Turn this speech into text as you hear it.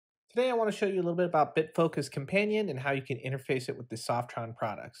Today I want to show you a little bit about Bitfocus Companion and how you can interface it with the Softron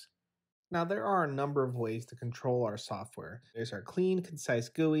products. Now there are a number of ways to control our software. There's our clean, concise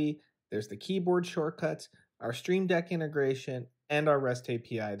GUI, there's the keyboard shortcuts, our Stream Deck integration, and our REST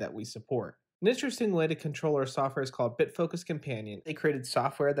API that we support. An interesting way to control our software is called Bitfocus Companion. They created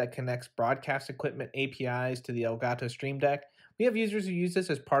software that connects broadcast equipment APIs to the Elgato Stream Deck. We have users who use this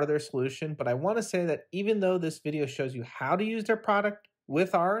as part of their solution, but I want to say that even though this video shows you how to use their product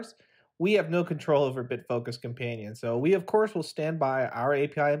with ours, we have no control over Bitfocus Companion. So we, of course, will stand by our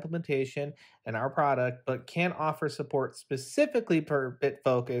API implementation and our product, but can't offer support specifically for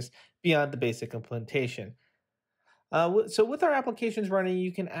Bitfocus beyond the basic implementation. So with our applications running,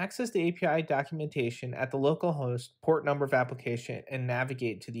 you can access the API documentation at the local host, port number of application, and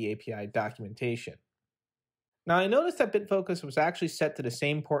navigate to the API documentation. Now I noticed that Bitfocus was actually set to the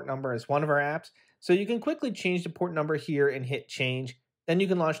same port number as one of our apps, so you can quickly change the port number here and hit change. Then you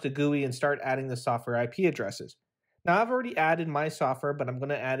can launch the GUI and start adding the software IP addresses. Now I've already added my software, but I'm going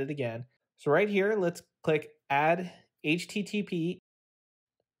to add it again. So right here, let's click add HTTP.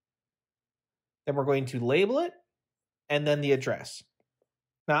 Then we're going to label it and then the address.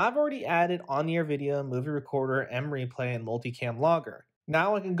 Now I've already added on-the-air video, movie recorder, M-replay, and multicam logger.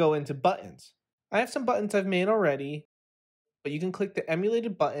 Now I can go into buttons. I have some buttons I've made already, but you can click the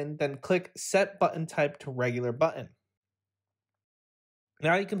emulated button, then click set button type to regular button.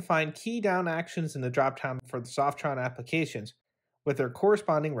 Now you can find key down actions in the dropdown for the Softron applications with their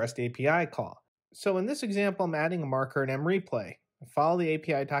corresponding REST API call. So in this example, I'm adding a marker in M-replay. I follow the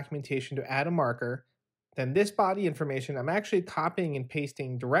API documentation to add a marker. Then this body information, I'm actually copying and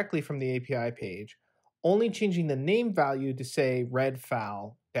pasting directly from the API page, only changing the name value to say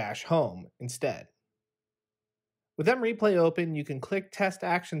redfal-home instead. With M-replay open, you can click test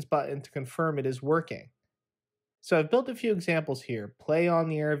actions button to confirm it is working. So I've built a few examples here: play on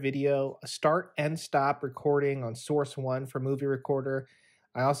the air video, a start and stop recording on source 1 for movie recorder.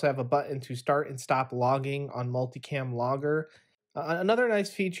 I also have a button to start and stop logging on multicam logger. Another nice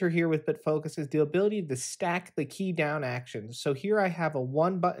feature here with Bitfocus is the ability to stack the key down actions. So here I have a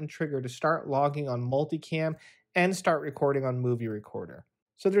one button trigger to start logging on multicam and start recording on movie recorder.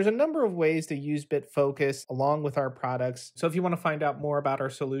 So there's a number of ways to use Bitfocus along with our products. So if you want to find out more about our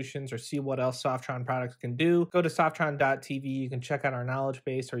solutions or see what else Softron products can do, go to softron.tv. You can check out our knowledge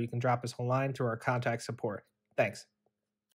base, or you can drop us a line through our contact support. Thanks.